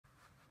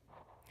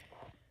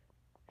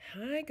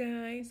Hi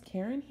guys,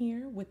 Karen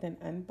here with an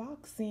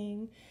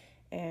unboxing,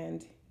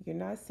 and you're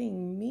not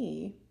seeing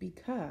me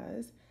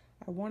because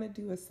I want to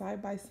do a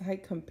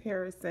side-by-side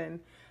comparison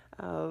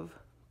of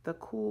the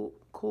Cool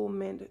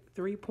Mint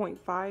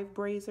 3.5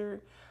 Braiser.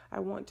 I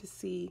want to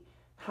see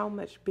how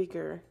much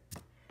bigger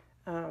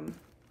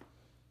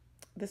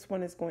this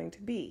one is going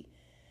to be.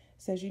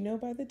 So as you know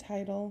by the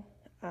title,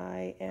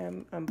 I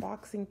am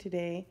unboxing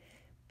today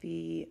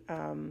the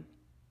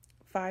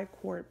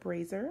 5-quart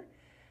Braiser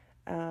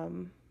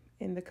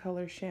in the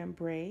color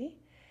Chambray.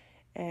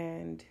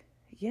 And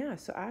yeah,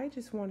 so I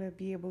just want to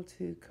be able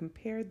to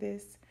compare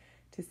this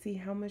to see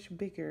how much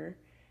bigger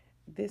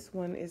this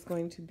one is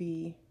going to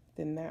be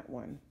than that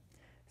one.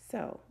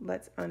 So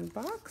let's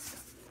unbox.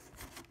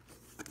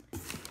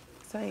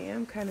 So I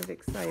am kind of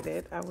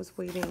excited. I was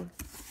waiting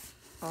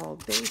all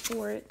day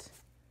for it.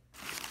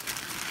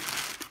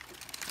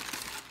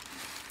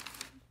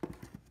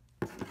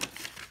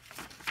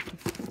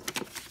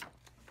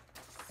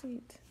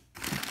 Sweet.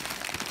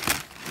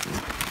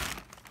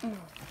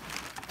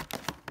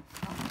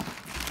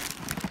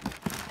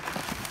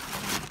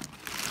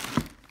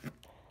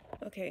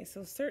 Okay,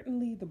 so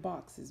certainly the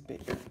box is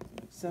bigger,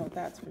 so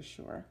that's for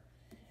sure.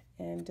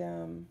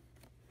 And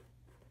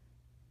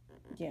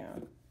yeah,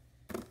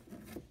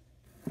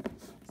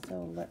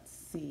 so let's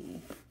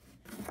see.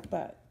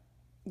 But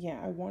yeah,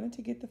 I wanted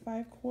to get the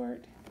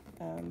 5-quart,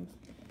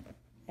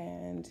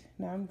 and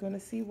now I'm gonna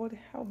see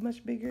how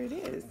much bigger it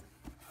is.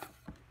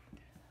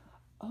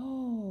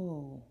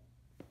 Oh,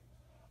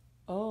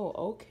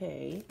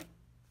 okay,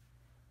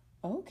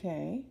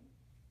 okay.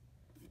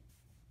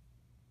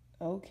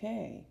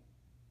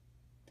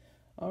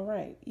 All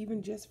right,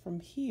 even just from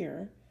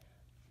here,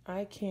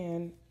 I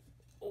can,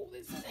 oh,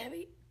 this is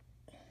heavy.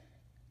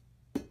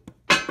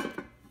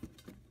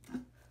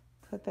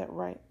 Put that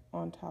right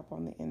on top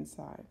on the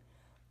inside.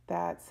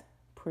 That's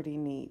pretty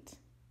neat.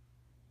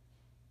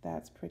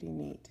 That's pretty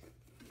neat.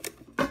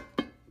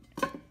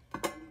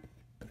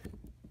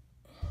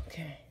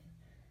 Okay,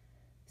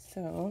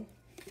 so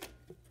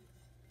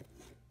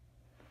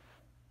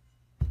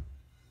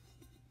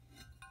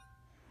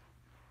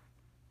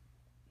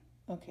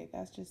okay,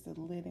 that's just a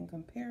lid in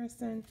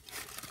comparison.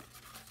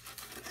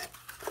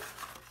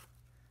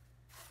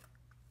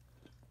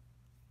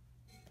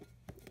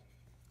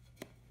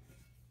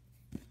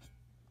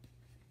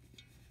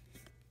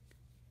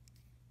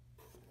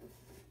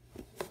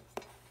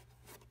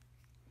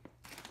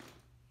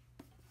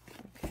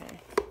 Okay,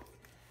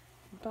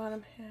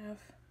 bottom half.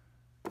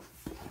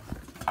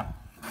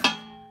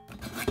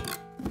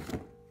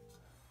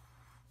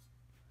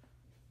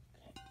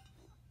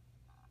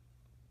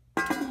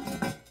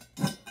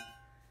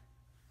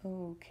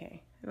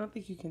 Okay, I don't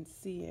think you can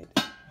see it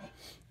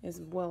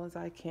as well as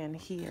I can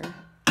here,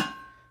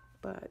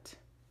 but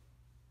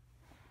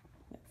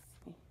let's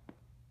see.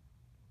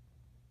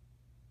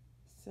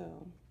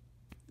 So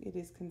it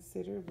is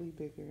considerably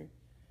bigger.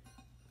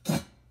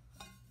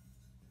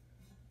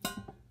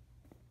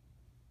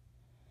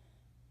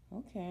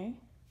 Okay,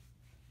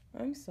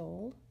 I'm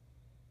sold.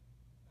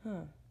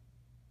 Huh.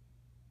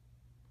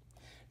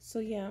 So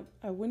yeah,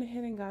 I went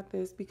ahead and got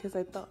this because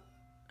I thought,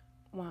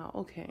 wow,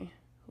 okay.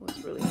 Well,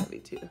 it's really heavy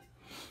too.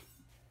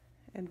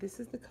 And this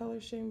is the color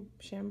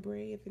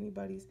Chambray, if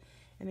anybody's,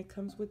 and it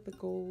comes with the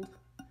gold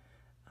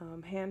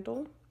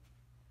handle.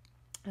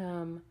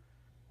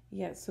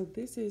 Yeah, so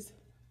this is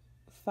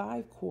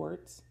 5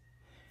 quarts,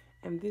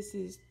 and this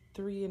is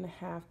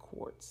 3.5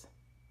 quarts.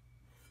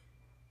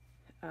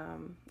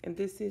 And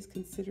this is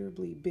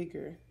considerably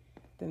bigger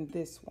than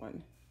this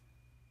one.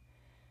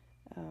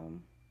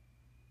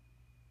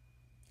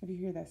 If you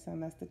hear that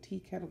sound, that's the tea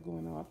kettle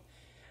going off.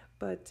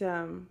 But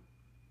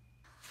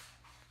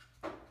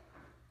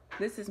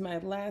this is my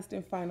last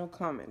and final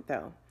comment,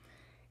 though.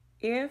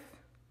 If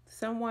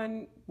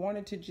someone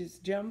wanted to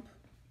just jump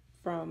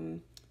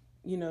from,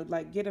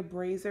 like get a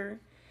Braiser,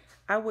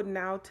 I would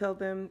now tell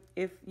them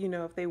if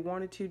they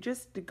wanted to,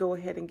 just to go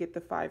ahead and get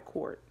the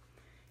 5-quart.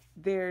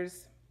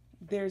 There's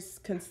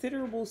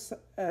considerable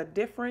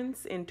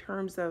difference in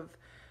terms of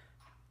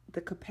the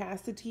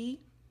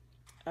capacity,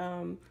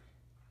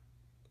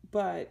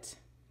 but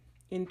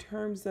in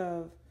terms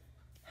of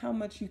how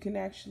much you can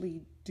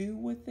actually do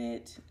with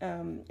it,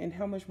 and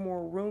how much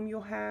more room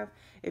you'll have,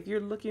 if you're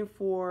looking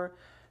for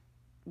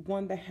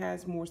one that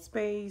has more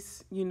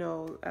space,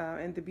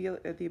 and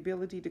the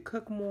ability to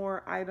cook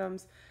more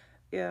items,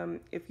 I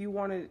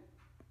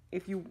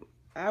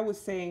would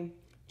say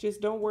just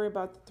don't worry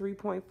about the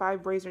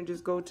 3.5 Braiser and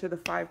just go to the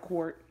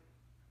 5-quart,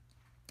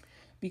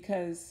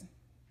 because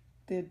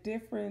the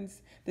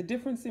difference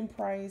in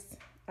price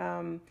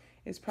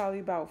is probably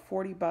about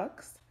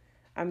 $40.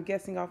 I'm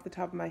guessing off the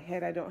top of my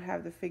head. I don't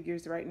have the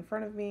figures right in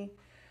front of me.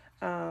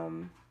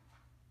 But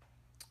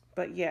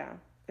yeah,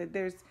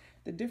 the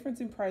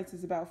difference in price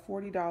is about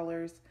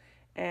 $40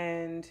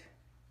 and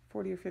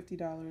 $40 or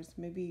 $50,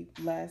 maybe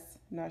less,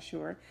 not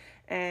sure.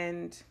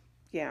 And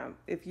yeah,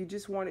 if you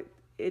just want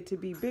it to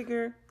be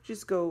bigger,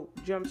 just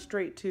jump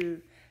straight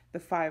to the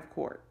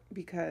 5-quart,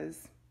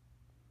 because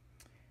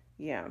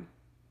yeah,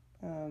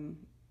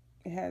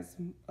 It has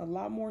a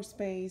lot more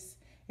space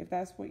if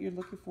that's what you're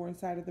looking for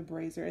inside of the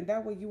Braiser, and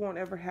that way you won't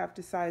ever have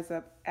to size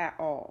up at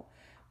all.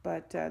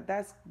 But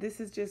this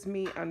is just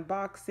me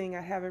unboxing.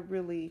 I haven't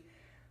really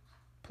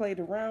played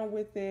around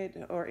with it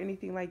or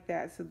anything like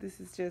that, so this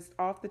is just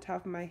off the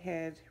top of my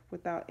head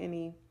without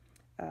any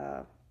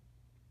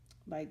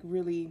like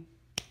really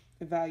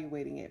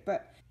evaluating it.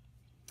 But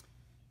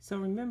so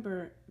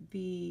remember,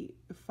 the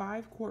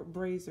 5-quart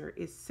Braiser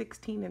is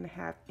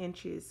 16.5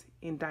 inches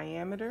in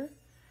diameter,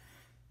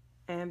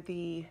 and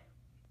the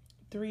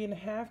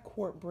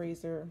 3.5-quart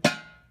Braiser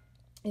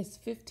is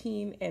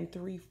 15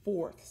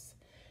 3/4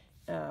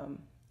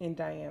 in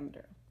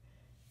diameter.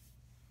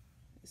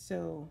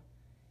 So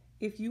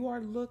if you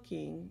are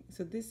looking,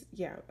 so this,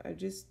 yeah, I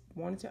just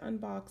wanted to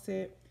unbox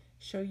it,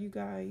 show you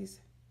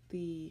guys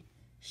the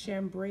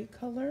chambray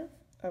color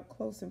up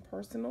close and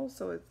personal.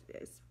 So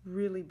it's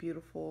really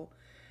beautiful.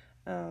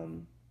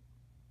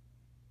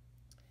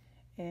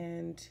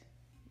 And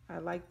I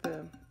like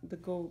the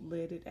gold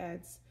lid. It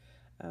adds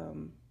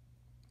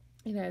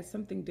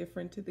something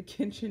different to the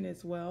kitchen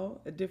as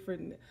well, a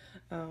different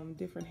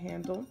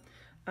handle.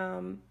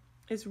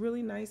 It's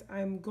really nice.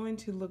 I'm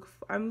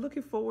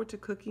looking forward to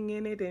cooking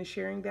in it and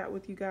sharing that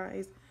with you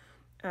guys.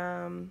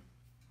 I'm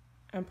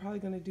probably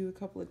going to do a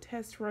couple of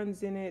test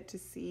runs in it to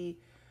see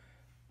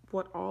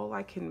what all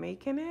I can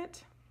make in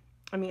it.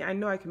 I mean, I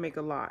know I can make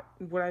a lot.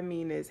 What I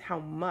mean is how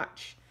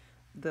much,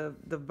 the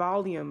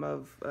volume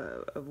of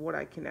what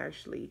I can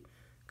actually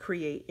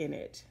create in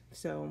it.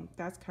 So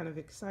that's kind of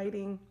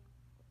exciting.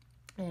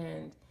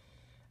 And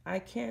I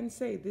can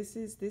say this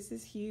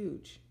is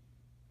huge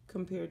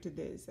compared to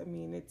this. I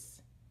mean,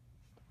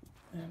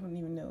 I don't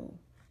even know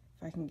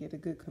if I can get a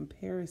good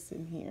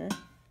comparison here.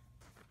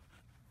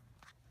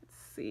 Let's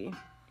see.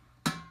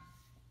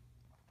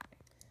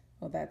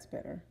 Oh, that's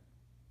better.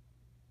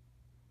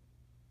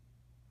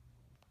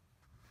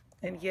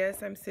 And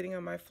yes, I'm sitting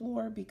on my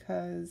floor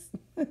because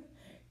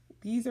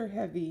these are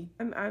heavy.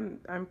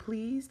 I'm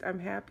pleased. I'm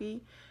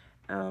happy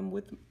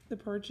with the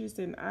purchase,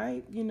 and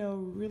I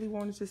really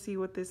wanted to see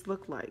what this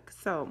looked like.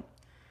 So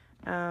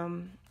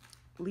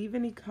leave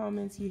any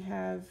comments you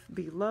have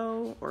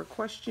below or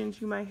questions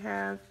you might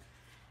have.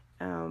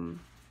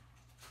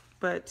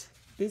 But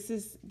this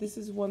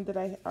is one that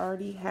I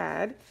already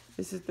had.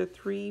 This is the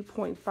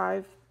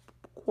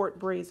 3.5-quart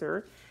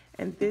Braiser,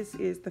 and this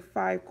is the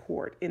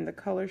 5-quart in the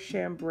color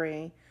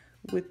Chambray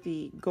with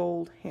the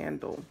gold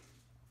handle.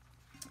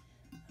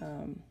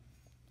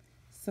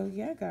 So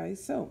yeah,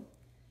 guys, so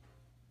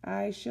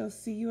I shall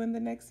see you in the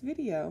next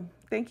video.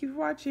 Thank you for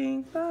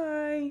watching.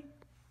 Bye.